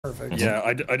Perfect. Yeah,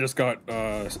 I just got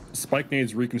Spike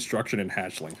Nade's Reconstruction and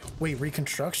Hatchling. Wait,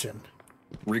 Reconstruction?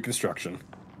 Reconstruction.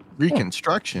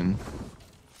 Reconstruction?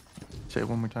 Say it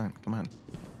one more time. Come on.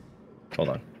 Hold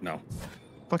on. No.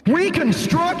 Fuck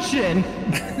Reconstruction!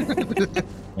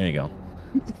 There you go.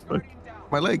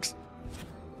 my legs.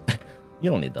 You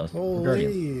don't need those.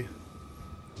 Holy.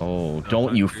 Oh,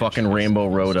 don't you fucking Rainbow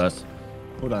Road us.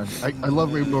 Hold on. I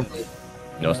love Rainbow.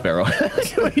 No Sparrow.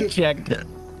 We checked.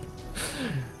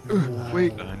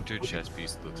 Wait. The hunter chest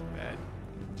piece looks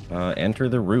bad. Enter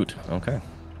the route. Okay.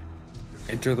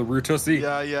 Enter the Rutosi.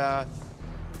 Yeah.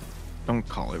 Don't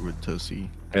call it Ritosi.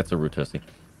 It's a Rutosi.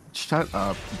 Shut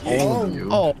up. Oh. All of you.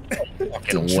 Oh,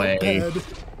 fucking way. All All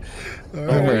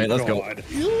right. right, let's go. God.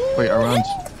 Wait, around.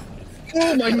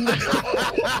 Oh my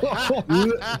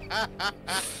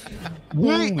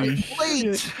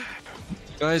Wait.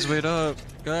 Guys, wait up.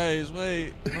 Guys,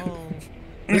 wait.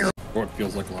 No. What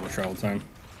feels like a lot of travel time.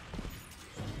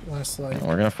 Last slide.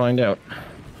 We're gonna find out.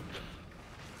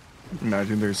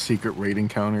 Imagine there's secret raid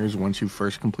encounters once you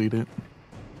first complete it.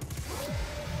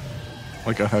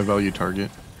 Like a high value target.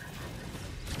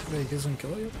 Wait, he doesn't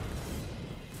kill you?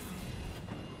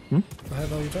 The high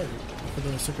value target for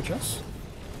the secret chest?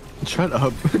 Shut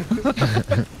up.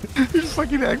 You're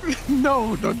fucking angry.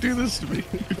 No, don't do this to me.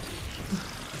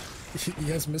 You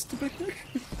guys missed a pick there?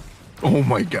 Oh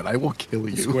my god, I will kill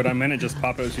you. Squid, I'm in it. Just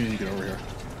pop out as soon as you get over here.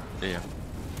 Yeah.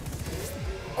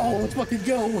 Oh, let's fucking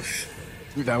go!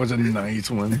 That was a nice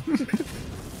one.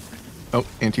 Oh,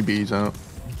 anti-bees out.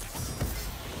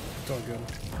 It's all good.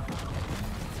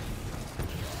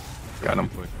 Got him.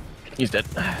 He's dead.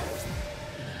 That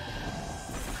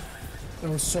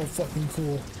was so fucking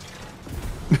cool.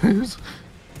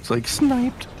 It's like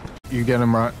sniped. You get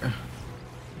him right.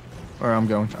 Or I'm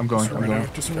going. I'm going.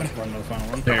 Just run. Run to the final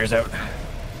one. Bear's out.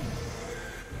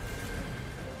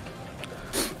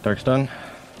 Dark's done.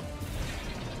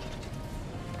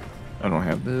 I don't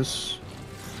have this.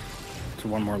 To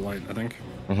one more light, I think.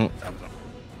 Mm-hmm.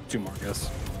 Two more, I guess.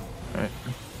 All right.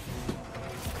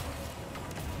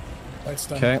 Light's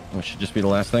done. Okay, which should just be the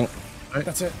last thing.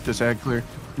 That's it. Just add clear.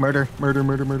 Murder.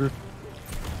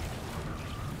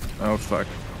 Oh fuck.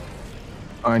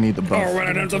 I need the buff. Oh,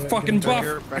 right into the fucking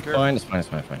buff. Back here. Fine, it's fine.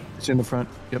 It's in the front.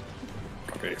 Yep.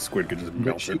 Okay, Squid could just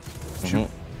melt it. Mhm.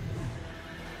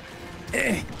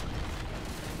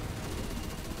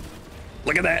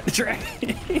 Look at that. Try.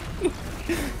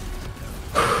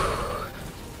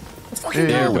 Let's fucking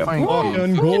There go! we find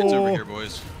Fucking It's over go. here,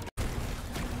 boys.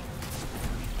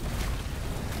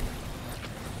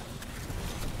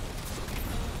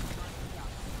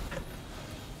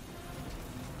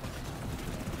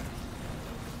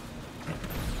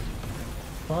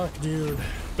 Fuck, dude.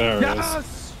 There it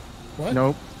is. What?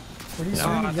 Nope. What are you No, saying?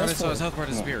 I thought I Yes saw his for? health bar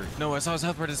disappear. No, I saw his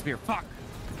health bar disappear. Fuck.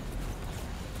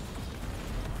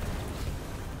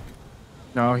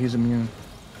 No, he's immune.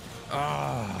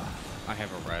 Ah, I have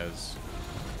a res.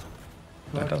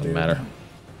 That Fuck, doesn't dude. matter.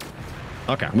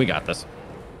 Okay, we got this.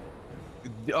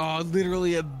 Oh,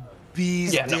 literally a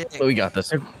bee's dick. We got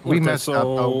this. We Okay, messed up.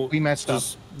 Oh, we messed up.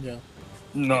 Just Yeah.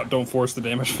 don't force the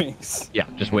damage phase. Yeah,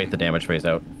 just wait the damage phase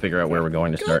out. Figure out where we're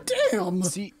going to God start. damn!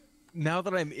 See, now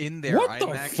that I'm in there, What I'm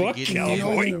the actually fuck, getting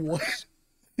Cowboy? damage. No.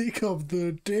 Pick up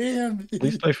the damn. At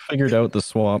least I figured out the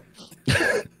swap.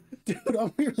 Dude,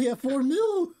 I'm nearly at 4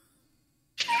 mil.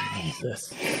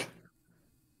 Jesus.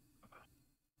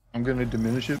 I'm gonna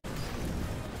diminish it.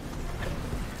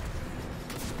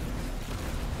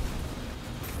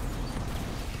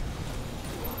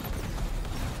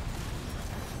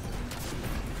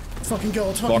 Fucking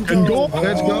go, Fucking go.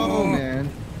 Let's go, man.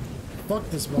 Fuck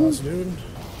this boss, dude.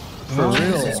 For real.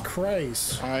 Jesus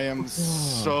Christ. I am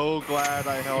so glad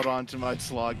I held on to my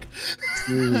slug.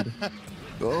 Dude.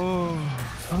 Oh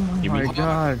my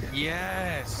god.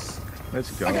 Yes.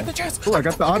 Let's go. I got the chest. Oh, I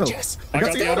got the auto. I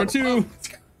got the auto too.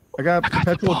 I got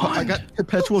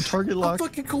perpetual target I'm lock.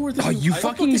 fucking cooler than Oh, you I'm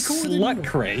fucking cooler than slut, you.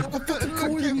 Cray. I'm fucking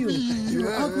cooler than you.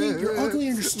 You're ugly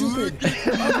and you're stupid.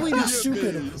 You're ugly and you're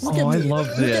stupid. Look at I me. love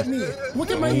Look this. at me.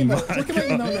 Look at my email. Look at my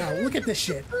email now. Look at this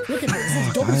shit. Look at this. This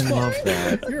is dope as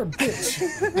fuck. You're a bitch.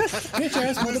 Bitch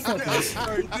ass motherfuckers.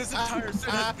 Sorry, this entire set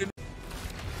has been.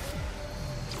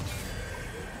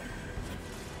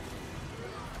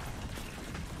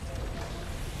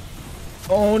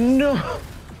 Oh no!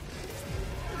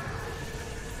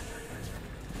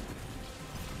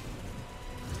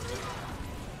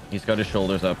 He's got his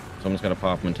shoulders up. Someone's got to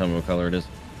pop him and tell me what color it is.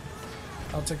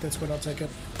 I'll take that squid. I'll take it.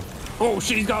 Oh,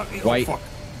 she's got White. Oh,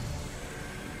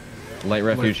 fuck. Light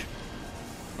refuge.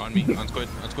 On me, on squid,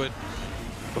 on squid.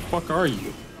 The fuck are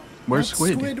you? Where's Not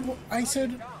Squid? Squid. I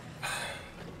said.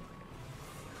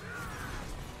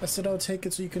 I said I'll take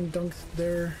it so you can dunk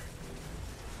there.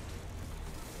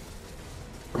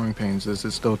 Growing Pains is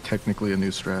still technically a new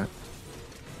strat.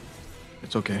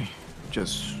 It's okay.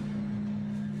 Just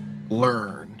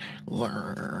learn.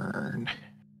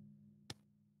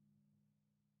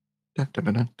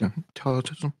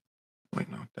 Intelligism. Wait,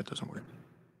 no, that doesn't work.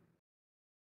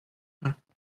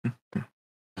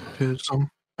 Tism.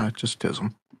 Just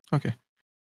tism. Okay.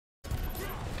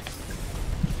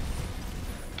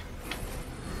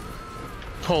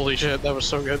 Holy shit, that was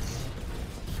so good.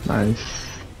 Nice.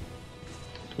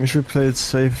 We should play it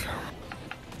safe.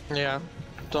 Yeah.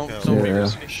 Don't be Yeah,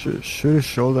 risky. shoot his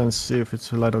shoulder and see if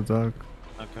it's light or dark.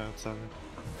 Okay, sorry.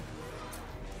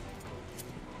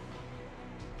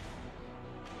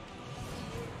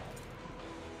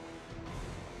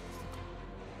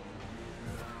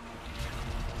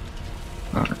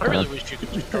 I really wish you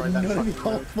could destroy that None of fucking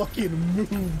y'all road. fucking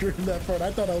moved during that part.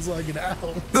 I thought I was like an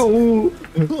owl. No!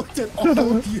 I looked at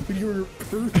all of you and you were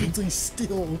perfectly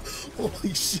still.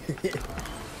 Holy shit.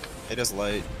 It is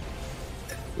light.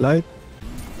 Light?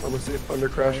 I'm gonna say Thunder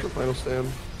Crash for Final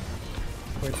Stand.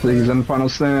 Please, on final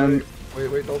stand.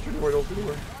 Wait, don't shoot anymore, don't shoot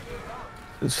anymore.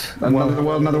 Another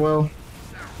well, another well.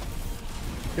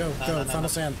 Go, Final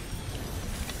Sand.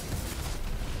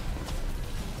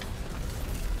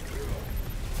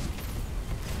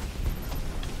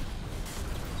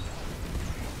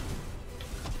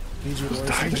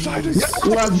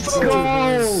 Let's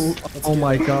go! Oh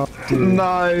my god, dude.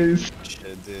 Nice!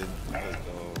 Shit, dude. Let's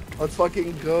go. Let's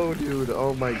fucking go, dude.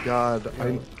 Oh my god.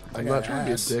 I'm I not got trying to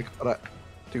be a ass. dick, but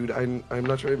I'm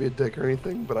not trying to be a dick or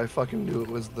anything, but I fucking knew it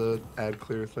was the ad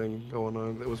clear thing going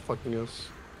on that was fucking us.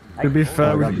 To be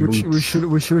fair, we should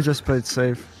have just played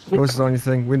safe. That was the only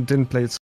thing. We didn't play it safe.